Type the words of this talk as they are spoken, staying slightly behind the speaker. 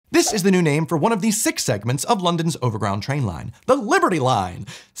This is the new name for one of the 6 segments of London's overground train line, the Liberty Line.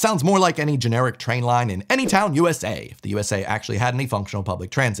 Sounds more like any generic train line in any town USA, if the USA actually had any functional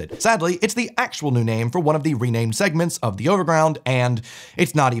public transit. Sadly, it's the actual new name for one of the renamed segments of the overground, and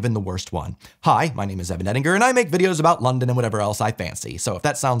it's not even the worst one. Hi, my name is Edinger, and I make videos about London and whatever else I fancy. So if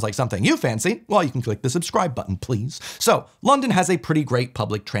that sounds like something you fancy, well, you can click the subscribe button, please. So, London has a pretty great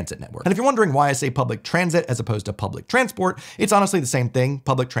public transit network. And if you're wondering why I say public transit as opposed to public transport, it's honestly the same thing.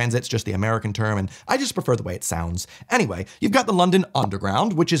 Public transit's just the American term, and I just prefer the way it sounds. Anyway, you've got the London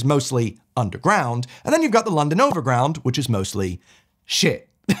Underground, which is mostly underground, and then you've got the London Overground, which is mostly shit.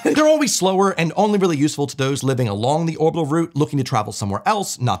 They're always slower and only really useful to those living along the orbital route looking to travel somewhere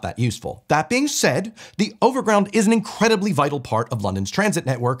else, not that useful. That being said, the overground is an incredibly vital part of London's transit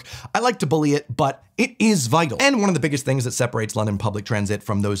network. I like to bully it, but it is vital. And one of the biggest things that separates London public transit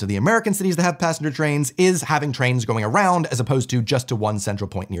from those of the American cities that have passenger trains is having trains going around as opposed to just to one central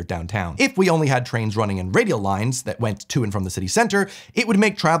point near downtown. If we only had trains running in radial lines that went to and from the city center, it would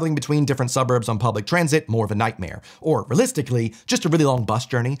make traveling between different suburbs on public transit more of a nightmare. Or realistically, just a really long bus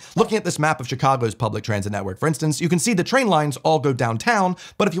journey. Looking at this map of Chicago's public transit network, for instance, you can see the train lines all go downtown,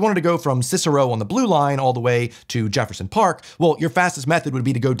 but if you wanted to go from Cicero on the Blue Line all the way to Jefferson Park, well, your fastest method would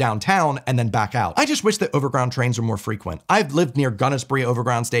be to go downtown and then back out. I just wish that overground trains were more frequent. I've lived near Gunnersbury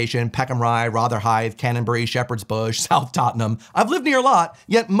Overground Station, Peckham Rye, Rotherhithe, Canonbury, Shepherd's Bush, South Tottenham. I've lived near a lot,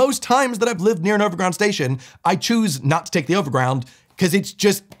 yet most times that I've lived near an overground station, I choose not to take the overground because it's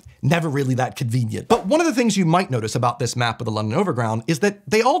just never really that convenient. But one of the things you might notice about this map of the London Overground is that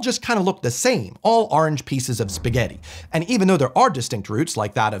they all just kind of look the same, all orange pieces of spaghetti. And even though there are distinct routes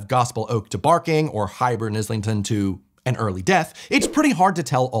like that of Gospel Oak to Barking or Highbury Islington to an early death, it's pretty hard to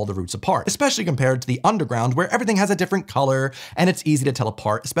tell all the routes apart, especially compared to the underground where everything has a different color and it's easy to tell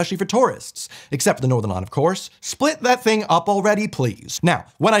apart, especially for tourists. Except for the Northern Line, of course. Split that thing up already, please. Now,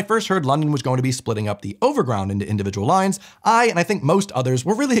 when I first heard London was going to be splitting up the overground into individual lines, and I think most others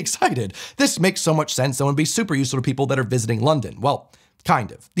were really excited. This makes so much sense and would be super useful to people that are visiting London. Well,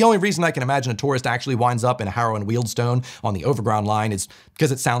 kind of. The only reason I can imagine a tourist actually winds up in Harrow and Wealdstone on the overground line is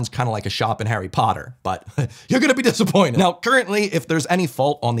because it sounds kind of like a shop in Harry Potter, but you're gonna be disappointed. Now, currently, if there's any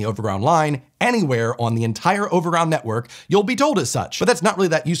fault on the overground line, anywhere on the entire overground network, you'll be told as such. But that's not really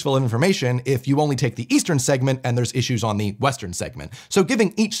that useful information if you only take the eastern segment and there's issues on the western segment. So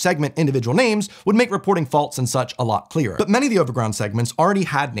giving each segment individual names would make reporting faults and such a lot clearer. But many of the overground segments already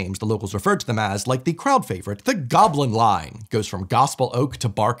had names the locals referred to them as, like the crowd favorite, the Goblin Line. Goes from Gospel Oak to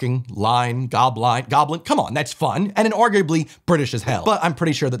Barking, Line, Goblin. Come on, that's fun, and arguably British as hell. But I'm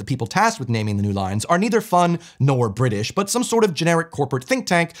pretty sure that the people tasked with naming the new lines are neither fun nor British, but some sort of generic corporate think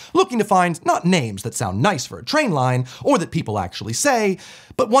tank looking to find not names that sound nice for a train line, or that people actually say,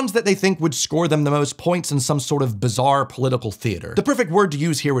 but ones that they think would score them the most points in some sort of bizarre political theater. The perfect word to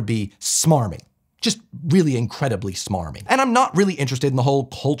use here would be smarmy. Just really incredibly smarmy. And I'm not really interested in the whole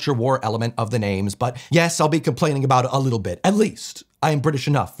culture war element of the names, but yes, I'll be complaining about it a little bit, at least. I am British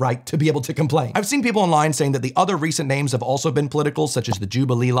enough, right, to be able to complain. I've seen people online saying that the other recent names have also been political, such as the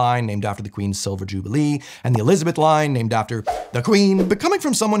Jubilee Line, named after the Queen's Silver Jubilee, and the Elizabeth Line, named after the Queen. But coming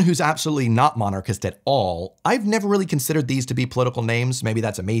from someone who's absolutely not monarchist at all, I've never really considered these to be political names. Maybe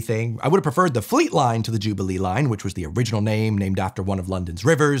that's a me thing. I would have preferred the Fleet Line to the Jubilee Line, which was the original name, named after one of London's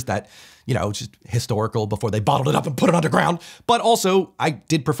rivers that, you know, just historical before they bottled it up and put it underground. But also, I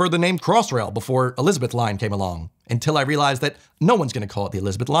did prefer the name Crossrail before Elizabeth Line came along, until I realized that no one's gonna call it the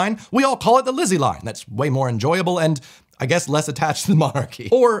Elizabeth Line. We all call it the Lizzie Line. That's way more enjoyable and I guess less attached to the monarchy.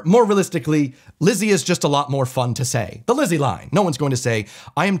 Or more realistically, Lizzie is just a lot more fun to say. The Lizzie Line. No one's going to say,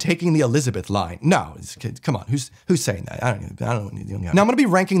 I am taking the Elizabeth Line. No, come on, who's saying that? I don't know. Now I'm gonna be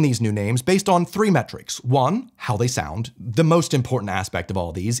ranking these new names based on 3 metrics. 1, how they sound. The most important aspect of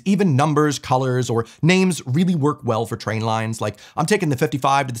all these. Even numbers, colors, or names really work well for train lines. Like, I'm taking the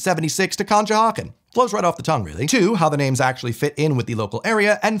 55 to the 76 to Conshohocken. Flows right off the tongue, really. 2, how the names actually fit in with the local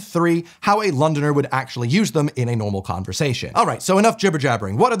area. And 3, how a Londoner would actually use them in a normal conversation. All right, so enough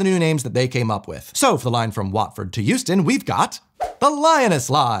jibber-jabbering. What are the new names that they came up with? So for the line from Watford to Euston, we've got the Lioness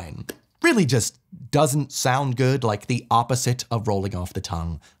Line. Really just doesn't sound good, like the opposite of rolling off the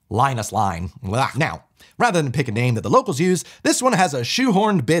tongue. Lioness Line. Blah. Now, rather than pick a name that the locals use, this one has a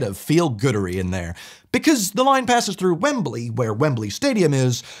shoehorned bit of feel-goodery in there. Because the line passes through Wembley, where Wembley Stadium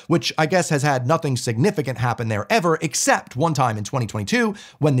is, which I guess has had nothing significant happen there ever, except one time in 2022,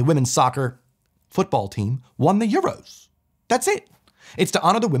 when the women's soccer football team won the Euros. That's it. It's to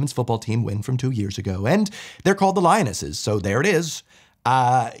honor the women's football team win from 2 years ago, and they're called the Lionesses, so there it is.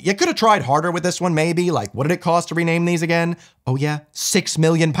 You could have tried harder with this one, maybe. Like, what did it cost to rename these again? Oh yeah, £6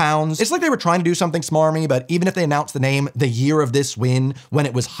 million. It's like they were trying to do something smarmy, but even if they announced the name the year of this win, when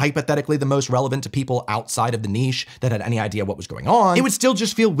it was hypothetically the most relevant to people outside of the niche that had any idea what was going on, it would still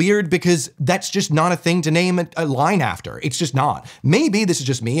just feel weird because that's just not a thing to name a line after. It's just not. Maybe this is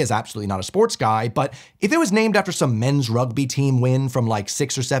just me as absolutely not a sports guy, but if it was named after some men's rugby team win from like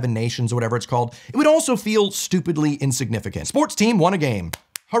 6 or 7 nations or whatever it's called, it would also feel stupidly insignificant. Sports team won a game.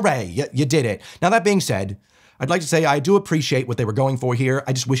 Hooray, you did it. Now that being said, I'd like to say I do appreciate what they were going for here.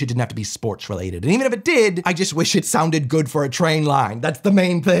 I just wish it didn't have to be sports related. And even if it did, I just wish it sounded good for a train line. That's the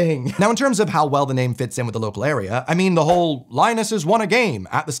main thing. Now, in terms of how well the name fits in with the local area, I mean, the whole Linus has won a game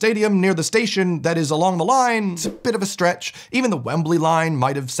at the stadium near the station that is along the line, it's a bit of a stretch. Even the Wembley line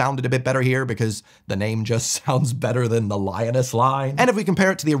might have sounded a bit better here because the name just sounds better than the Lioness line. And if we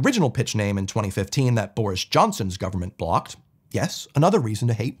compare it to the original pitch name in 2015 that Boris Johnson's government blocked, yes, another reason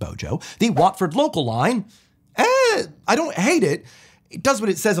to hate Bojo, the Watford local line, I don't hate it. It does what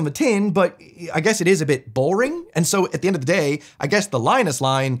it says on the tin, but I guess it is a bit boring. And so at the end of the day, I guess the Linus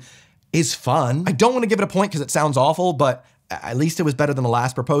line is fun. I don't want to give it a point because it sounds awful, but at least it was better than the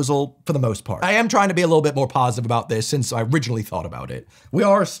last proposal for the most part. I am trying to be a little bit more positive about this since I originally thought about it. We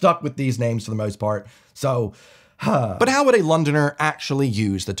are stuck with these names for the most part, so... But how would a Londoner actually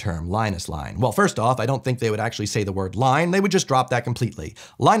use the term Linus line? Well, first off, I don't think they would actually say the word line. They would just drop that completely.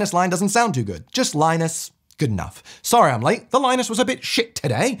 Linus line doesn't sound too good. Just Linus, good enough. Sorry I'm late. The Linus was a bit shit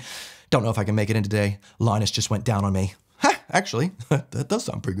today. Don't know if I can make it in today. Linus just went down on me. Actually, that does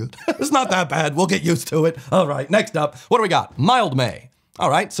sound pretty good. It's not that bad. We'll get used to it. All right, next up, what do we got? Mild May. All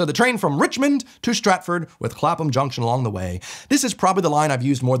right, so the train from Richmond to Stratford with Clapham Junction along the way. This is probably the line I've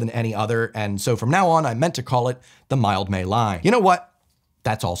used more than any other, and so from now on, I meant to call it the Mild May line. You know what?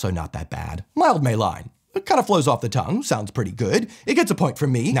 That's also not that bad. Mild May line. It kind of flows off the tongue, sounds pretty good. It gets a point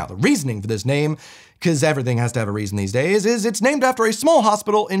from me. Now, the reasoning for this name, because everything has to have a reason these days, is it's named after a small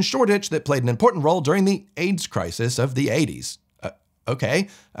hospital in Shoreditch that played an important role during the AIDS crisis of the 80s. Okay.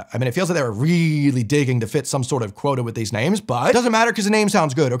 I mean, it feels like they were really digging to fit some sort of quota with these names, but it doesn't matter because the name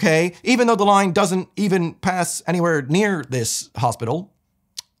sounds good, okay? Even though the line doesn't even pass anywhere near this hospital.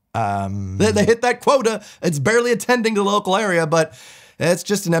 They hit that quota. It's barely attending to the local area, but it's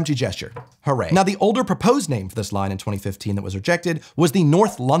just an empty gesture. Hooray. Now, the older proposed name for this line in 2015 that was rejected was the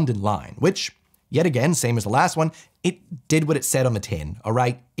North London line, which, yet again, same as the last one, it did what it said on the tin, all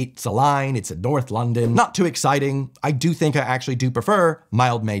right? It's a line, it's in North London. Not too exciting. I do think I actually do prefer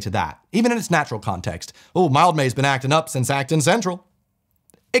Mild May to that, even in its natural context. Oh, Mild May's been acting up since Acton Central.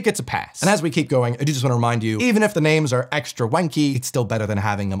 It gets a pass. And as we keep going, I do just want to remind you, even if the names are extra wanky, it's still better than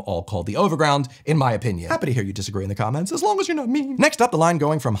having them all called the Overground, in my opinion. Happy to hear you disagree in the comments, as long as you're not mean. Next up, the line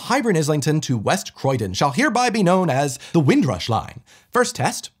going from Highbury and Islington to West Croydon shall hereby be known as the Windrush line. First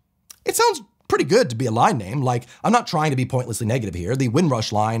test, it sounds pretty good to be a line name. Like, I'm not trying to be pointlessly negative here. The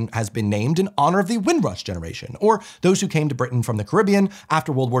Windrush line has been named in honor of the Windrush generation, or those who came to Britain from the Caribbean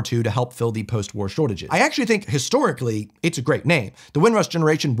after World War II to help fill the post-war shortages. I actually think historically, it's a great name. The Windrush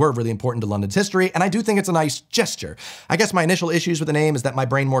generation were really important to London's history, and I do think it's a nice gesture. I guess my initial issues with the name is that my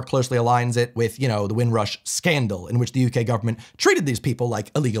brain more closely aligns it with, you know, the Windrush scandal, in which the UK government treated these people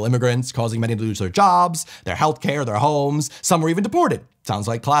like illegal immigrants, causing many to lose their jobs, their healthcare, their homes. Some were even deported. Sounds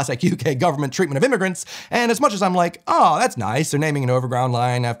like classic UK government treatment of immigrants. And as much as I'm like, oh, that's nice, they're naming an overground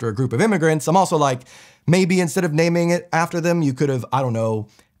line after a group of immigrants, I'm also like, maybe instead of naming it after them, you could have, I don't know,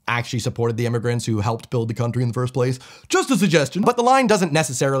 actually supported the immigrants who helped build the country in the first place. Just a suggestion. But the line doesn't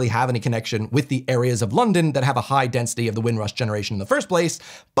necessarily have any connection with the areas of London that have a high density of the Windrush generation in the first place.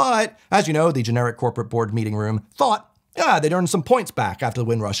 But as you know, the generic corporate board meeting room thought, they'd earn some points back after the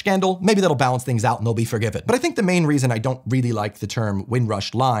Windrush scandal. Maybe that'll balance things out and they'll be forgiven. But I think the main reason I don't really like the term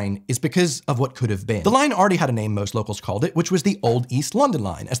Windrush line is because of what could have been. The line already had a name most locals called it, which was the Old East London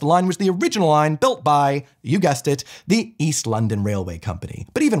Line, as the line was the original line built by, you guessed it, the East London Railway Company.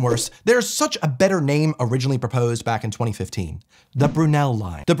 But even worse, there's such a better name originally proposed back in 2015. The Brunel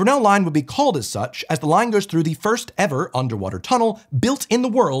Line. The Brunel Line would be called as such as the line goes through the first ever underwater tunnel built in the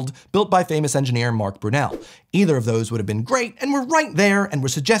world, built by famous engineer Mark Brunel. Either of those would have been great and were right there and were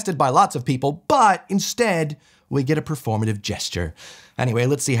suggested by lots of people, but instead we get a performative gesture. Anyway,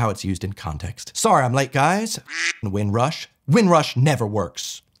 let's see how it's used in context. Sorry I'm late, guys. Windrush. Windrush never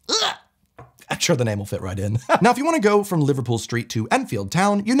works. Ugh. I'm sure the name will fit right in. Now, if you want to go from Liverpool Street to Enfield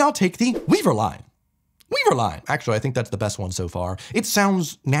Town, you now take the Weaver Line. Weaver Line. Actually, I think that's the best one so far. It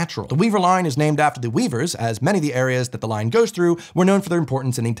sounds natural. The Weaver Line is named after the weavers, as many of the areas that the line goes through were known for their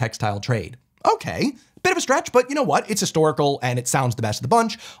importance in the textile trade. Okay, bit of a stretch, but you know what? It's historical and it sounds the best of the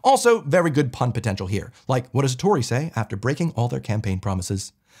bunch. Also, very good pun potential here. Like, what does a Tory say after breaking all their campaign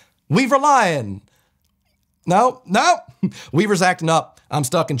promises? Weaver Lion. No, no. Weaver's acting up. I'm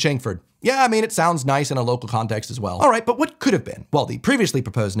stuck in Chingford. Yeah, I mean, it sounds nice in a local context as well. All right, but what could have been? Well, the previously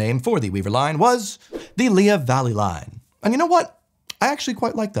proposed name for the Weaver Line was the Lea Valley Line. And you know what? I actually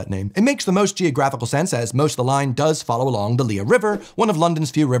quite like that name. It makes the most geographical sense, as most of the line does follow along the Lea River, one of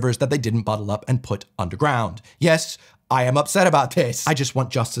London's few rivers that they didn't bottle up and put underground. Yes, I am upset about this. I just want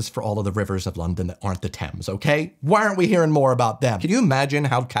justice for all of the rivers of London that aren't the Thames, okay? Why aren't we hearing more about them? Can you imagine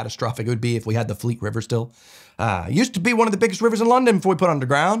how catastrophic it would be if we had the Fleet River still? It used to be one of the biggest rivers in London before we put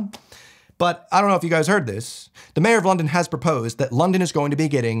underground. But I don't know if you guys heard this. The mayor of London has proposed that London is going to be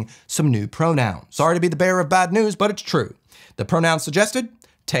getting some new pronouns. Sorry to be the bearer of bad news, but it's true. The pronouns suggested,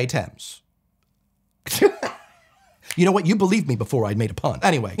 Tay Thames. You know what? You believed me before I made a pun.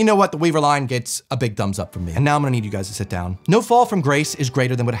 Anyway, you know what? The Weaver Line gets a big thumbs up from me. And now I'm gonna need you guys to sit down. No fall from grace is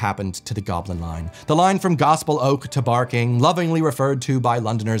greater than what happened to the Goblin Line. The line from Gospel Oak to Barking, lovingly referred to by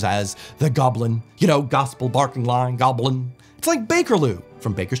Londoners as the Goblin. You know, Gospel Barking Line, Goblin. It's like Bakerloo,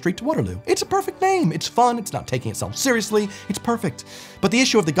 from Baker Street to Waterloo. It's a perfect name. It's fun. It's not taking itself seriously. It's perfect. But the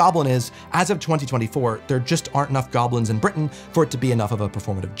issue of the Goblin is, as of 2024, there just aren't enough goblins in Britain for it to be enough of a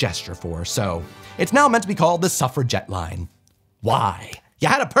performative gesture for. So it's now meant to be called the Suffragette Line. Why? You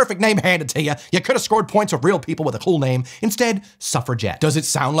had a perfect name handed to you. You could have scored points with real people with a cool name. Instead, Suffragette. Does it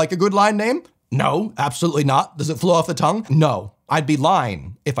sound like a good line name? No, absolutely not. Does it flow off the tongue? No. I'd be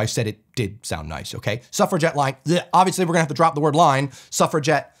lying if I said it did sound nice, okay? Suffragette line. Bleh. Obviously, we're gonna have to drop the word line.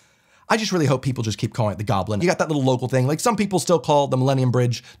 Suffragette. I just really hope people just keep calling it the Goblin. You got that little local thing. Like, some people still call the Millennium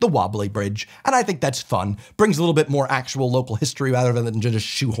Bridge the Wobbly Bridge, and I think that's fun. Brings a little bit more actual local history rather than just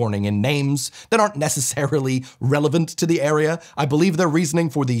shoehorning in names that aren't necessarily relevant to the area. I believe their reasoning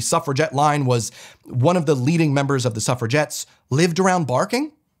for the Suffragette Line was one of the leading members of the suffragettes lived around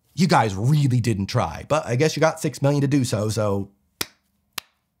Barking. You guys really didn't try, but I guess you got 6 million to do so.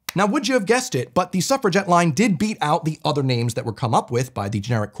 Now, would you have guessed it, but the Suffragette Line did beat out the other names that were come up with by the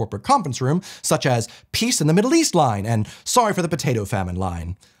generic corporate conference room, such as Peace in the Middle East Line and Sorry for the Potato Famine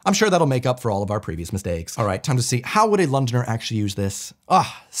Line. I'm sure that'll make up for all of our previous mistakes. All right, time to see, how would a Londoner actually use this?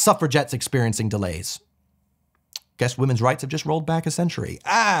 Suffragettes experiencing delays. Guess women's rights have just rolled back a century.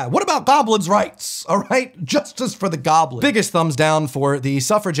 What about goblins' rights? All right, justice for the goblin. Biggest thumbs down for the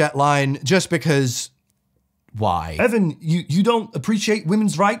Suffragette Line, just because, why? Evan, you don't appreciate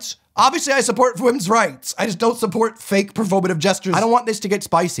women's rights? Obviously I support women's rights. I just don't support fake performative gestures. I don't want this to get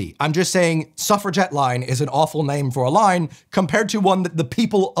spicy. I'm just saying Suffragette Line is an awful name for a line compared to one that the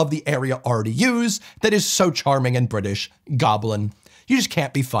people of the area already use that is so charming and British, Goblin. You just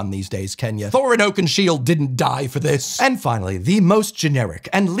can't be fun these days, can you? Thor and Oakenshield didn't die for this. And finally, the most generic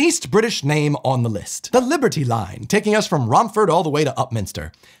and least British name on the list. The Liberty Line, taking us from Romford all the way to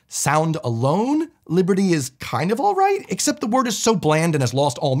Upminster. Sound alone, Liberty is kind of all right, except the word is so bland and has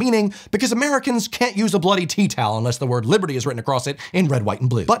lost all meaning because Americans can't use a bloody tea towel unless the word Liberty is written across it in red, white, and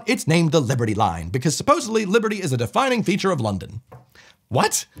blue. But it's named the Liberty Line because supposedly Liberty is a defining feature of London.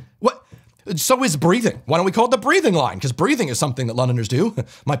 What? What? So is breathing. Why don't we call it the breathing line? Because breathing is something that Londoners do.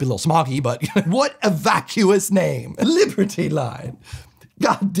 Might be a little smoggy, but what a vacuous name. Liberty Line.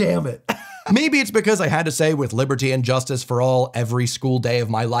 God damn it. Maybe it's because I had to say with liberty and justice for all every school day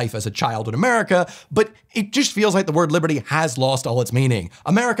of my life as a child in America, but it just feels like the word liberty has lost all its meaning.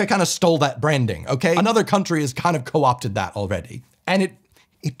 America kind of stole that branding, okay? Another country has kind of co-opted that already. And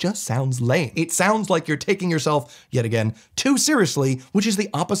it just sounds lame. It sounds like you're taking yourself, yet again, too seriously, which is the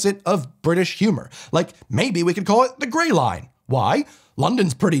opposite of British humor. Like, maybe we could call it the Grey Line. Why?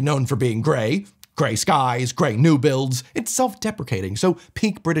 London's pretty known for being grey. Grey skies, grey new builds. It's self-deprecating, so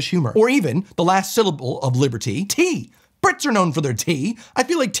peak British humor. Or even the last syllable of liberty, tea. Brits are known for their tea. I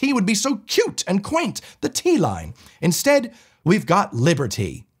feel like tea would be so cute and quaint, the tea line. Instead, we've got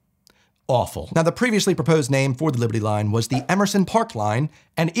liberty. Awful. Now, the previously proposed name for the Liberty Line was the Emerson Park Line,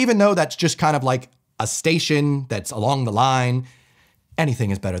 and even though that's just kind of like a station that's along the line,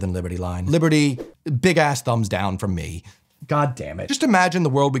 anything is better than Liberty Line. Liberty, big ass thumbs down from me. God damn it. Just imagine the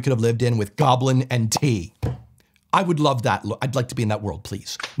world we could have lived in with Goblin and tea. I would love that. I'd like to be in that world,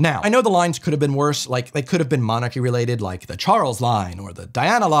 please. Now, I know the lines could have been worse, like they could have been monarchy related, like the Charles Line, or the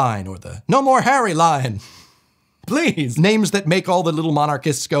Diana Line, or the No More Harry Line. Please. Names that make all the little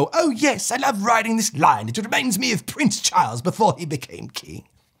monarchists go, oh yes, I love riding this line. It reminds me of Prince Charles before he became king.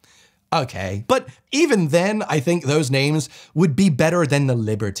 Okay, but even then, I think those names would be better than the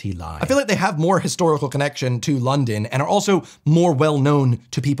Liberty Line. I feel like they have more historical connection to London and are also more well-known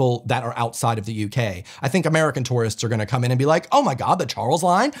to people that are outside of the UK. I think American tourists are gonna come in and be like, oh my God, the Charles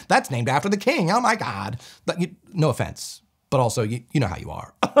Line? That's named after the king, oh my God. No offense, but also, you know how you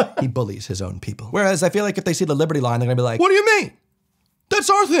are. He bullies his own people. Whereas I feel like if they see the Liberty Line, they're gonna be like, what do you mean? That's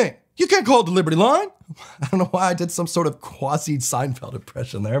our thing. You can't call it the Liberty Line. I don't know why I did some sort of quasi-Seinfeld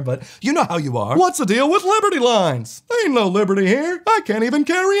impression there, but you know how you are. What's the deal with Liberty Lines? Ain't no Liberty here. I can't even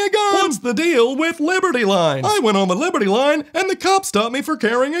carry a gun. What's the deal with Liberty Lines? I went on the Liberty Line and the cop stopped me for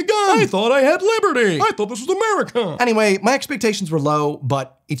carrying a gun. I thought I had liberty. I thought this was America. Anyway, my expectations were low,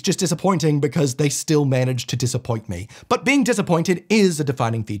 but it's just disappointing because they still managed to disappoint me. But being disappointed is a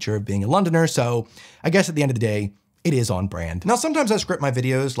defining feature of being a Londoner, so I guess at the end of the day, it is on brand. Now, sometimes I script my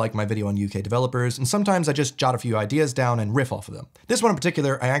videos, like my video on UK developers, and sometimes I just jot a few ideas down and riff off of them. This one in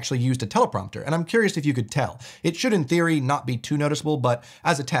particular, I actually used a teleprompter, and I'm curious if you could tell. It should, in theory, not be too noticeable, but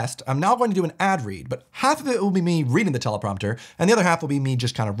as a test, I'm now going to do an ad read, but half of it will be me reading the teleprompter, and the other half will be me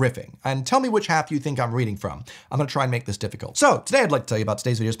just kind of riffing. And tell me which half you think I'm reading from. I'm gonna try and make this difficult. So, today I'd like to tell you about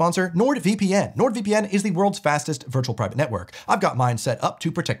today's video sponsor, NordVPN. NordVPN is the world's fastest virtual private network. I've got mine set up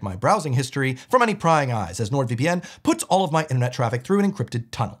to protect my browsing history from any prying eyes, as NordVPN puts all of my internet traffic through an encrypted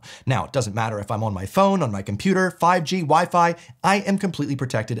tunnel. Now, it doesn't matter if I'm on my phone, on my computer, 5G, Wi-Fi, I am completely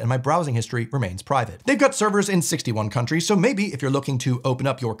protected and my browsing history remains private. They've got servers in 61 countries, so maybe if you're looking to open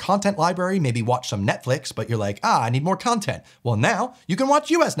up your content library, maybe watch some Netflix, but you're like, I need more content. Well, now you can watch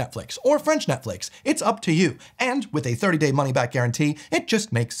US Netflix or French Netflix. It's up to you. And with a 30-day money-back guarantee, it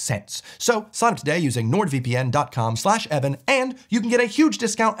just makes sense. So sign up today using nordvpn.com/Evan, and you can get a huge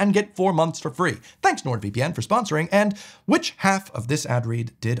discount and get 4 months for free. Thanks NordVPN for sponsoring, and which half of this ad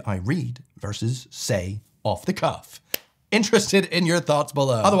read did I read versus say off the cuff? Interested in your thoughts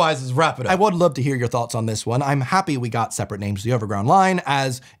below. Otherwise, let's wrap it up. I would love to hear your thoughts on this one. I'm happy we got separate names for the overground line,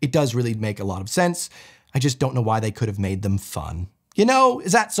 as it does really make a lot of sense. I just don't know why they could have made them fun. You know,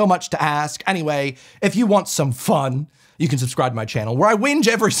 is that so much to ask? Anyway, if you want some fun, you can subscribe to my channel where I whinge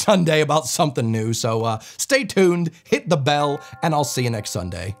every Sunday about something new. So stay tuned, hit the bell, and I'll see you next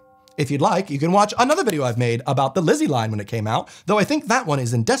Sunday. If you'd like, you can watch another video I've made about the Lizzie line when it came out, though I think that one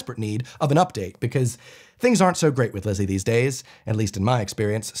is in desperate need of an update because things aren't so great with Lizzie these days, at least in my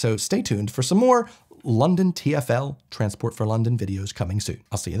experience, so stay tuned for some more London TFL Transport for London videos coming soon.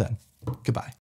 I'll see you then. Goodbye.